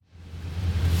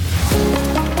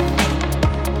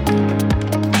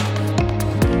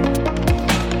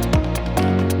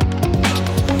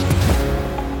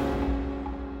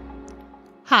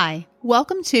Hi,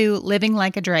 welcome to Living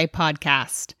Like a Dre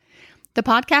podcast. The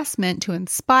podcast meant to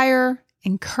inspire,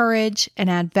 encourage,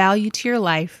 and add value to your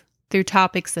life through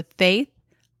topics of faith,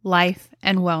 life,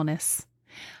 and wellness.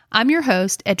 I'm your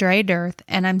host, Edre Dearth,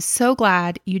 and I'm so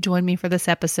glad you joined me for this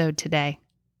episode today.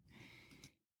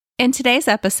 In today's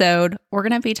episode, we're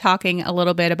going to be talking a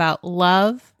little bit about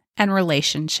love and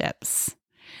relationships.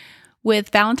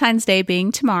 With Valentine's Day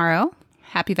being tomorrow,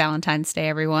 happy Valentine's Day,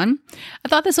 everyone. I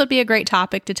thought this would be a great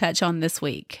topic to touch on this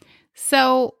week.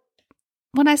 So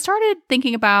when I started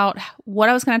thinking about what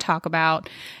I was going to talk about,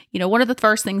 one of the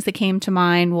first things that came to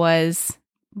mind was,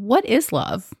 what is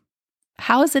love?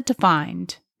 How is it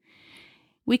defined?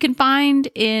 We can find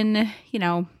in,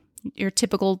 your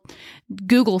typical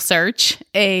Google search,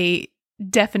 a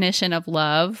definition of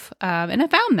love. And I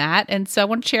found that. And so I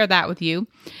want to share that with you.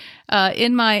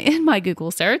 In my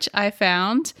Google search, I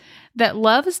found that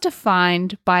love is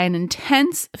defined by an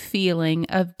intense feeling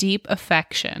of deep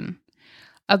affection,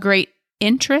 a great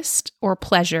interest or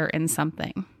pleasure in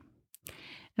something.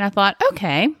 And I thought,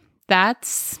 okay,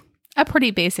 that's a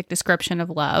pretty basic description of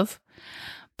love.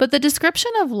 But the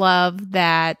description of love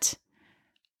that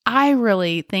I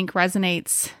really think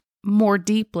resonates more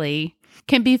deeply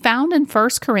can be found in 1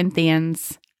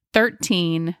 Corinthians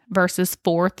 13, verses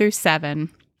 4 through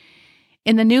 7.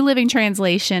 In the New Living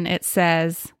Translation, it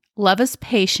says, "Love is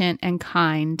patient and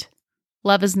kind.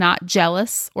 Love is not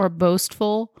jealous or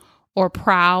boastful or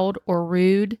proud or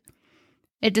rude.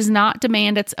 It does not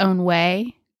demand its own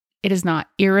way. It is not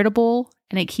irritable,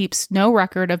 and it keeps no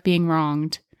record of being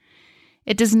wronged.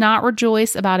 It does not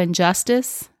rejoice about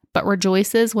injustice, but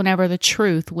rejoices whenever the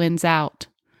truth wins out.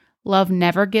 Love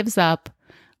never gives up.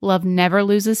 Love never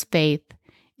loses faith,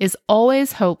 is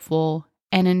always hopeful,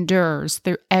 and endures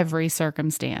through every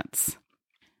circumstance."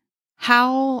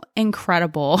 How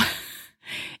incredible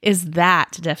is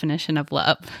that definition of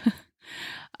love?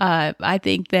 I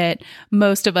think that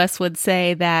most of us would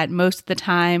say that most of the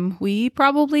time we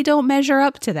probably don't measure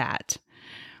up to that.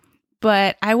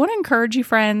 But I want to encourage you,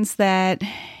 friends, that,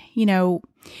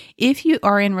 if you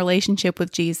are in relationship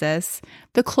with Jesus,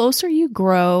 the closer you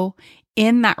grow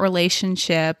in that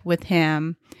relationship with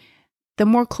Him, the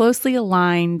more closely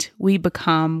aligned we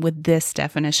become with this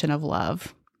definition of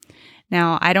love.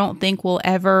 Now, I don't think we'll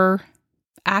ever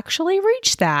actually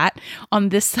reach that on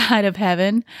this side of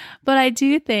heaven, but I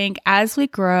do think as we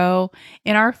grow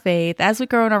in our faith, as we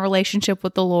grow in our relationship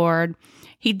with the Lord,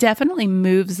 He definitely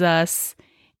moves us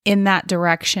in that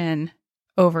direction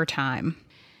over time.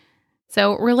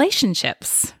 So,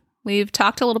 relationships. We've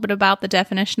talked a little bit about the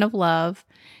definition of love,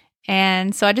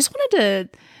 and so I just wanted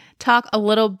to talk a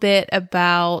little bit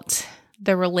about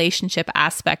the relationship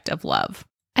aspect of love.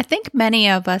 I think many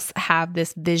of us have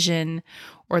this vision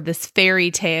or this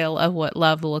fairy tale of what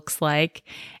love looks like,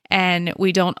 and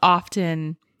we don't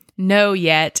often know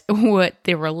yet what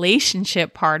the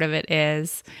relationship part of it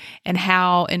is and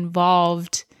how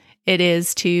involved it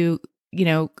is to,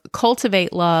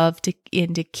 cultivate love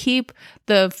and to keep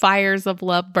the fires of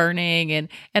love burning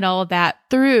and all of that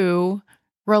through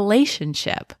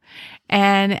relationship.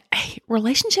 And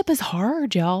relationship is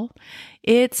hard, y'all.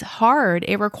 It's hard.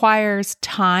 It requires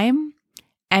time,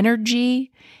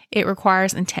 energy. It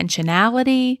requires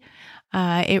intentionality.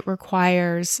 It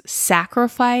requires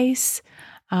sacrifice.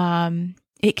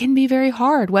 It can be very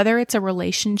hard, whether it's a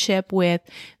relationship with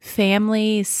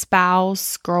family,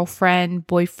 spouse, girlfriend,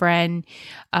 boyfriend,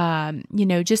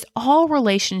 just all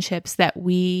relationships that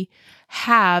we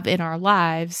have in our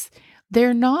lives.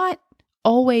 They're not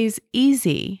always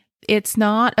easy. It's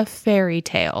not a fairy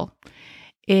tale.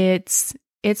 It's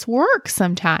work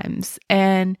sometimes.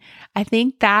 And I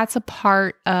think that's a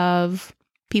part of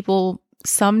people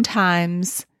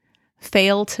sometimes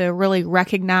fail to really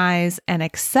recognize and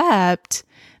accept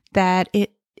that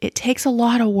it takes a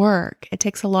lot of work. It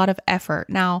takes a lot of effort.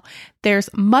 Now, there's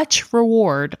much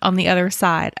reward on the other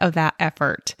side of that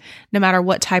effort, no matter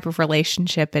what type of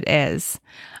relationship it is.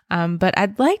 But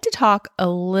I'd like to talk a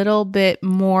little bit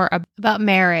more about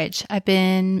marriage. I've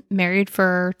been married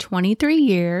for 23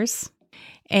 years,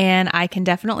 and I can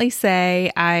definitely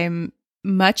say I'm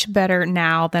much better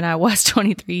now than I was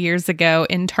 23 years ago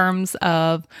in terms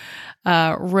of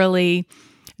really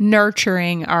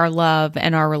nurturing our love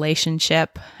and our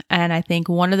relationship. And I think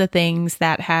one of the things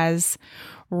that has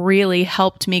really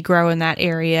helped me grow in that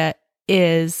area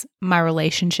is my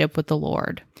relationship with the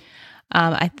Lord.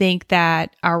 I think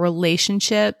that our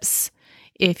relationships,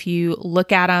 if you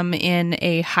look at them in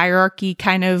a hierarchy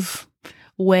kind of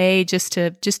way, just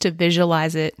to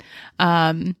visualize it,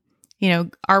 our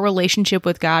relationship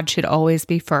with God should always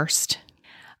be first.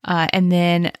 And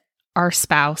then our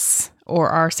spouse or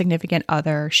our significant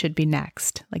other should be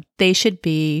next. Like they should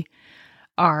be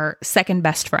our second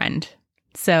best friend.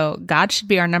 So God should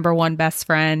be our number one best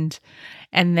friend.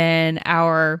 And then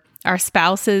our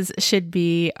spouses should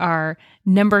be our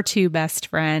number two best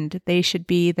friend. They should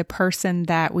be the person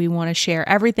that we want to share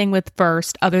everything with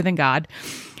first, other than God.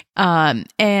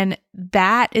 And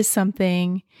that is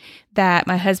something that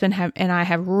my husband and I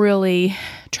have really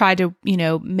tried to,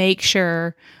 make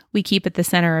sure we keep at the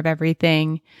center of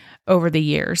everything over the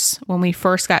years. When we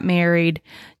first got married,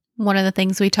 one of the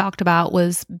things we talked about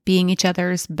was being each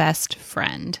other's best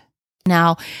friend.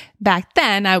 Now, back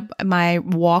then, my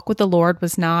walk with the Lord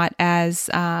was not as,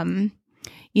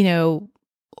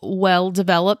 well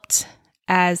developed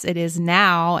as it is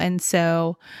now. And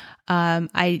so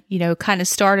I kind of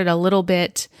started a little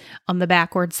bit on the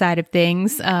backward side of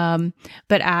things.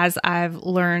 But as I've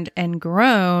learned and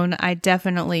grown, I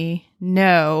definitely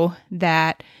know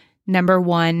that number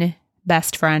one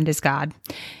best friend is God.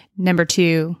 Number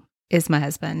two is my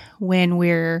husband. When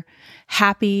we're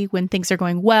happy, when things are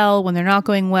going well, when they're not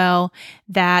going well,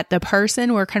 that the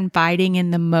person we're confiding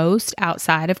in the most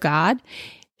outside of God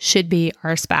should be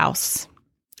our spouse.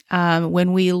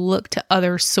 When we look to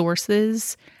other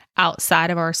sources outside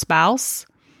of our spouse,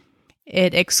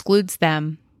 it excludes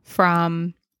them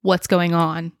from what's going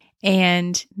on.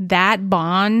 And that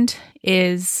bond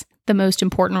is the most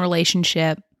important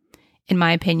relationship, in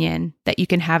my opinion, that you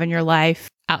can have in your life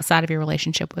outside of your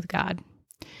relationship with God.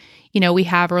 We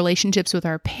have relationships with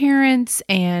our parents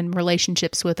and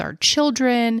relationships with our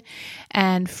children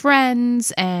and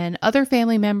friends and other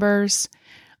family members,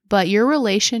 but your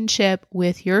relationship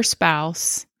with your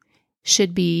spouse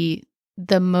should be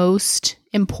the most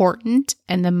important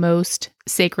and the most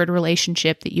sacred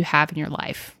relationship that you have in your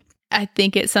life. I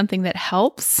think it's something that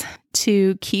helps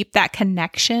to keep that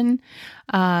connection,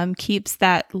 keeps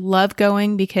that love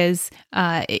going, because,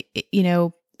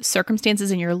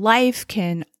 circumstances in your life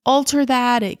can alter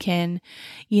that. It can,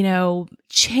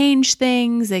 change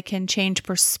things. It can change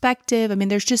perspective. I mean,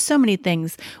 there's just so many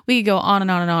things. We could go on and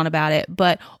on and on about it.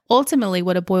 But ultimately,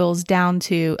 what it boils down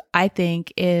to, I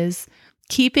think, is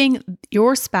keeping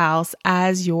your spouse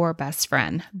as your best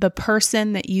friend, the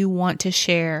person that you want to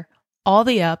share all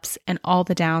the ups and all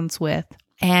the downs with,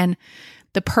 and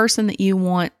the person that you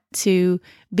want to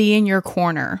be in your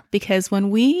corner. Because when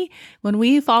we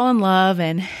fall in love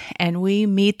and we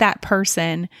meet that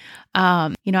person,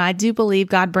 I do believe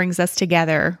God brings us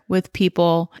together with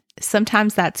people.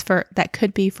 Sometimes that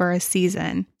could be for a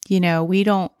season. We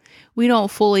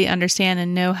don't fully understand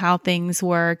and know how things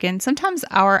work. And sometimes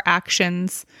our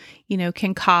actions,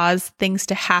 can cause things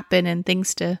to happen and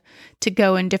things to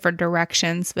go in different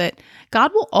directions. But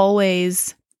God will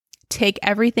always take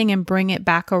everything and bring it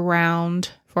back around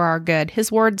for our good.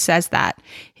 His word says that.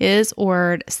 His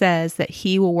word says that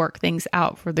he will work things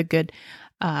out for the good,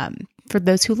 for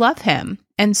those who love him.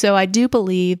 And so I do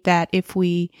believe that if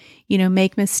we,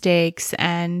 make mistakes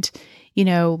and,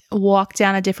 walk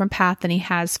down a different path than he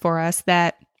has for us,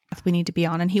 that we need to be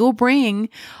on, and he will bring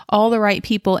all the right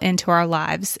people into our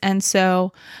lives. And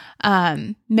so,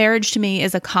 marriage to me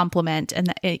is a complement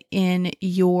in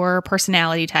your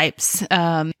personality types,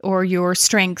 or your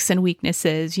strengths and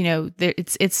weaknesses.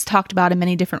 It's talked about in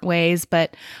many different ways,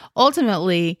 but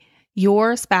ultimately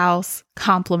your spouse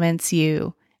complements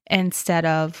you instead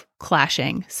of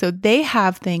clashing. So they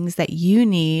have things that you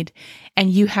need and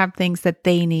you have things that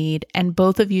they need, and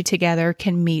both of you together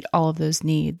can meet all of those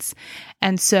needs.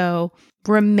 And so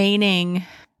remaining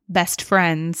best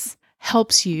friends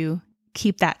helps you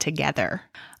keep that together.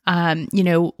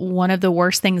 One of the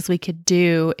worst things we could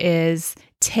do is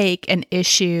take an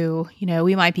issue,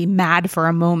 we might be mad for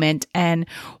a moment and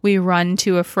we run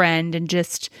to a friend and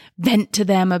just vent to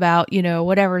them about,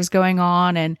 whatever's going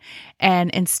on.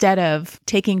 And instead of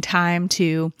taking time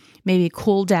to maybe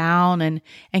cool down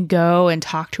and go and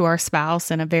talk to our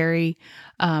spouse in a very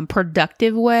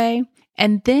productive way.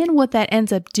 And then what that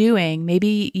ends up doing,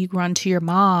 maybe you run to your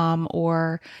mom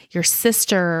or your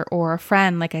sister or a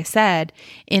friend, like I said,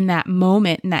 in that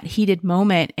moment, in that heated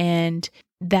moment, and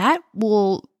that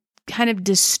will kind of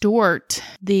distort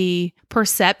the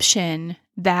perception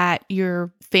that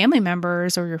your family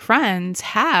members or your friends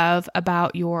have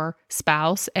about your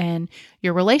spouse and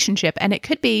your relationship. And it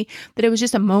could be that it was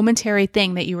just a momentary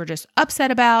thing that you were just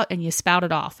upset about and you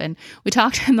spouted off. And we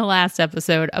talked in the last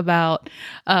episode about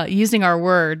using our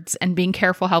words and being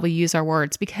careful how we use our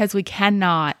words, because we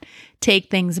cannot take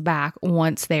things back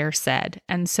once they are said.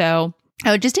 And so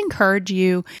I would just encourage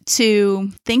you to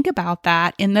think about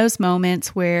that in those moments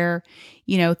where,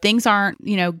 things aren't,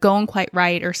 going quite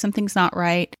right, or something's not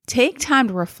right. Take time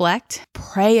to reflect,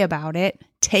 pray about it,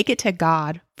 take it to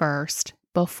God first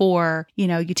before,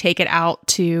 you take it out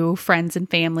to friends and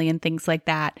family and things like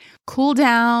that. Cool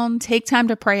down, take time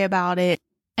to pray about it,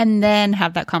 and then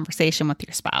have that conversation with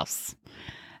your spouse.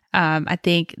 I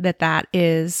think that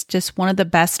is just one of the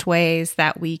best ways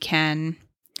that we can,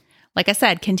 like I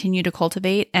said, continue to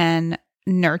cultivate and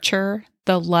nurture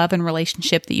the love and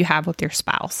relationship that you have with your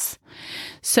spouse.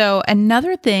 So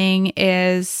another thing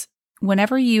is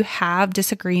whenever you have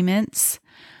disagreements,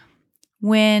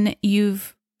 when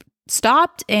you've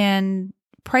stopped and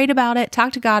prayed about it,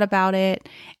 talked to God about it,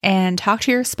 and talked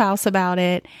to your spouse about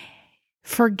it,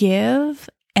 forgive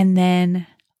and then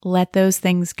let those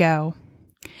things go.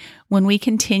 When we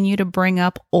continue to bring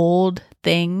up old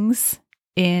things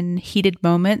in heated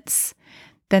moments,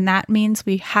 then that means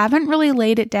we haven't really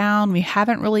laid it down. We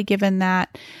haven't really given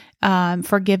that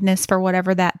forgiveness for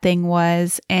whatever that thing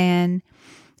was. And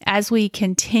as we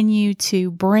continue to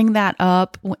bring that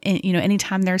up,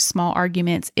 anytime there's small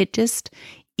arguments, it just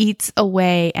eats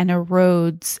away and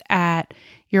erodes at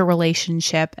your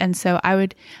relationship. And so I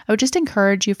would just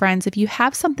encourage you, friends, if you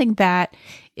have something that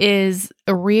is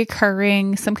a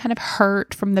reoccurring, some kind of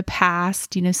hurt from the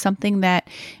past, something that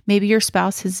maybe your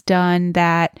spouse has done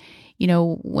that,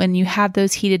 when you have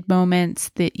those heated moments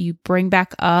that you bring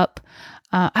back up,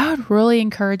 I would really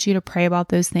encourage you to pray about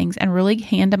those things and really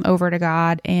hand them over to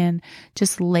God and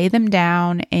just lay them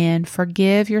down and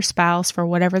forgive your spouse for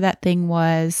whatever that thing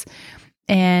was.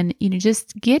 And,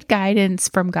 just get guidance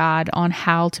from God on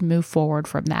how to move forward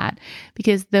from that,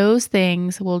 because those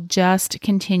things will just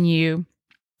continue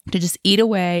to just eat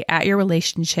away at your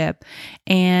relationship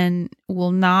and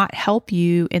will not help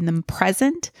you in the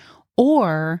present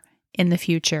or in the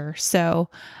future. So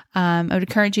I would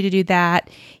encourage you to do that.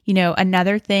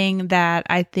 Another thing that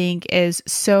I think is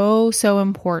so, so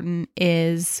important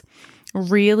is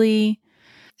really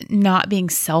not being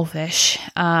selfish.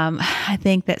 I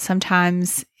think that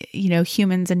sometimes,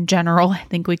 humans in general, I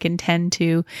think we can tend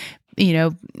to,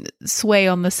 sway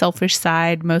on the selfish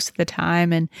side most of the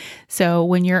time. And so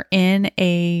when you're in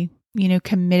a,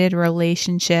 committed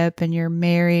relationship and you're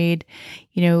married,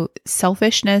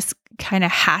 selfishness kind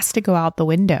of has to go out the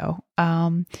window.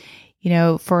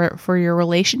 For your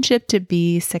relationship to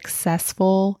be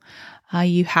successful,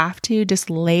 you have to just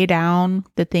lay down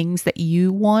the things that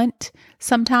you want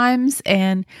sometimes.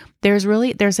 And there's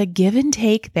a give and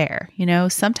take there.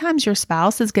 Sometimes your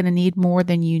spouse is going to need more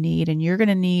than you need, and you're going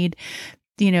to need,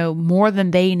 more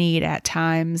than they need at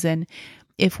times. And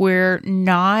if we're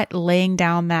not laying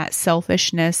down that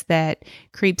selfishness that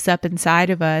creeps up inside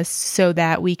of us so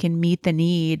that we can meet the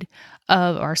need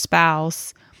of our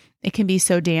spouse, it can be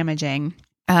so damaging.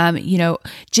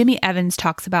 Jimmy Evans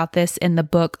talks about this in the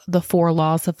book, The 4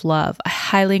 Laws of Love. I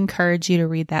highly encourage you to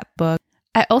read that book.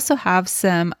 I also have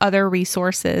some other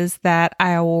resources that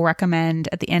I will recommend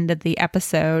at the end of the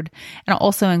episode, and I'll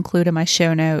also include in my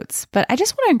show notes. But I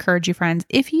just want to encourage you, friends,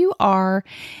 if you are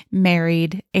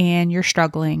married and you're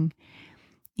struggling,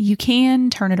 you can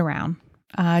turn it around.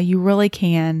 You really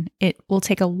can. It will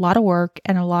take a lot of work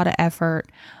and a lot of effort,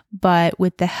 but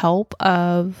with the help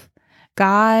of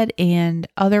God and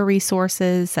other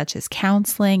resources such as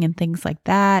counseling and things like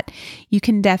that, you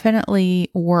can definitely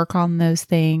work on those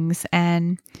things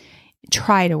and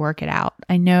try to work it out.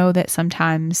 I know that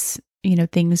sometimes,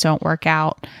 things don't work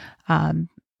out.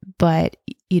 But,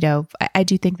 I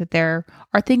do think that there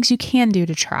are things you can do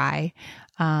to try,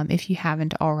 if you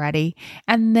haven't already.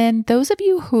 And then those of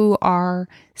you who are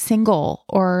single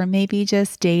or maybe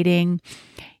just dating,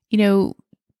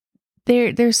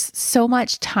 there's so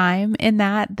much time in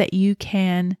that you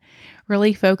can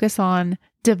really focus on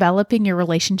developing your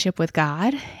relationship with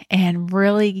God and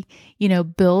really,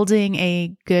 building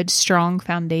a good, strong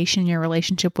foundation in your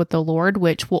relationship with the Lord,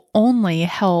 which will only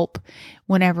help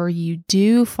whenever you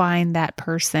do find that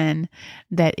person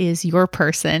that is your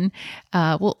person,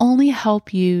 will only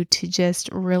help you to just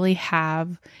really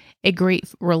have a great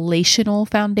relational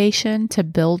foundation to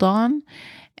build on.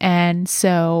 And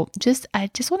so I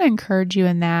just want to encourage you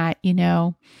in that,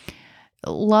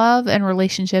 love and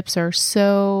relationships are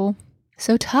so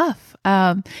tough.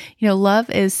 Love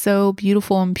is so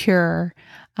beautiful and pure.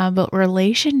 But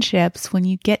relationships, when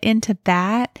you get into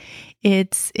that,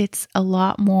 it's a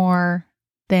lot more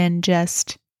than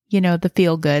just, the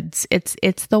feel goods.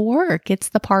 It's the work. It's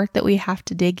the part that we have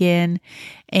to dig in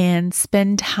and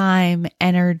spend time,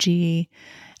 energy,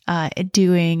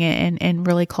 doing and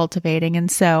really cultivating. And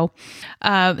so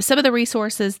some of the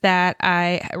resources that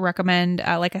I recommend,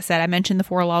 like I said, I mentioned the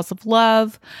 4 Laws of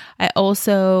Love. I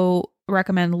also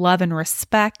recommend Love and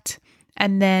Respect.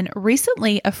 And then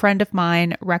recently, a friend of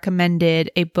mine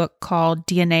recommended a book called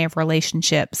DNA of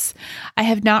Relationships. I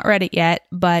have not read it yet,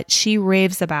 but she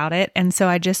raves about it. And so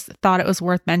I just thought it was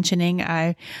worth mentioning.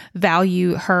 I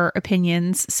value her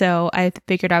opinions, so I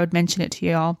figured I would mention it to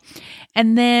y'all.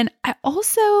 And then I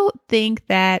also think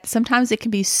that sometimes it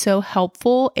can be so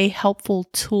helpful, a helpful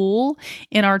tool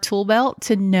in our tool belt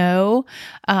to know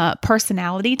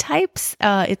personality types.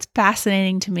 It's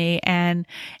fascinating to me. And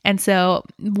so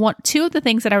two of the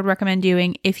things that I would recommend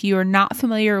doing, if you are not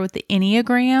familiar with the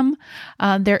Enneagram,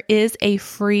 there is a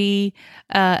free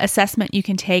assessment you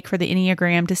can take for the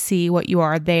Enneagram to see what you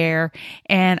are there.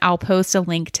 And I'll post a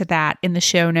link to that in the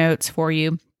show notes for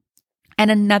you. And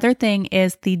another thing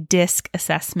is the DISC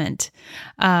assessment.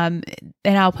 And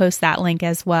I'll post that link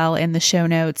as well in the show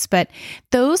notes. But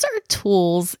those are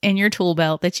tools in your tool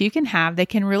belt that you can have that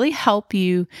can really help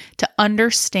you to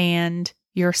understand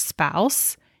your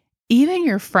spouse, even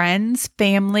your friends,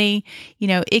 family.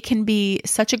 It can be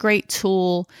such a great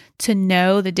tool to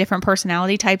know the different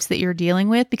personality types that you're dealing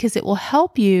with, because it will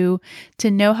help you to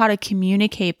know how to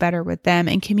communicate better with them.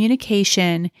 And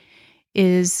communication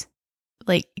is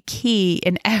key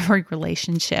in every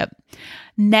relationship.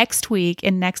 Next week,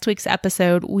 in next week's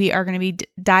episode, we are going to be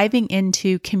diving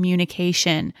into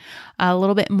communication, a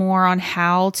little bit more on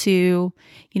how to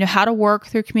work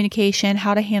through communication,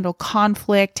 how to handle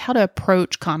conflict, how to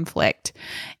approach conflict,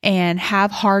 and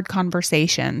have hard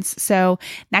conversations. So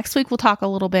next week, we'll talk a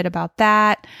little bit about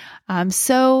that. I'm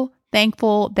so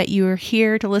thankful that you are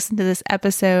here to listen to this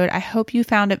episode. I hope you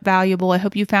found it valuable. I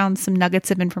hope you found some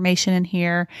nuggets of information in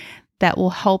here that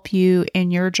will help you in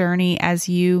your journey as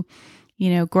you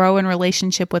grow in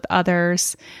relationship with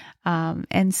others.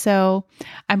 And so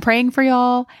I'm praying for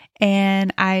y'all,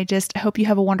 and I just hope you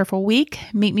have a wonderful week.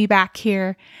 Meet me back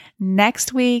here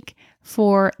next week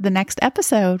for the next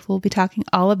episode. We'll be talking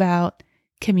all about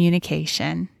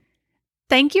communication.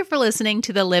 Thank you for listening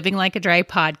to the Living Like a Dre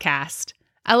podcast.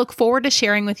 I look forward to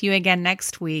sharing with you again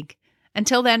next week.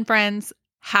 Until then, friends,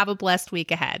 have a blessed week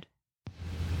ahead.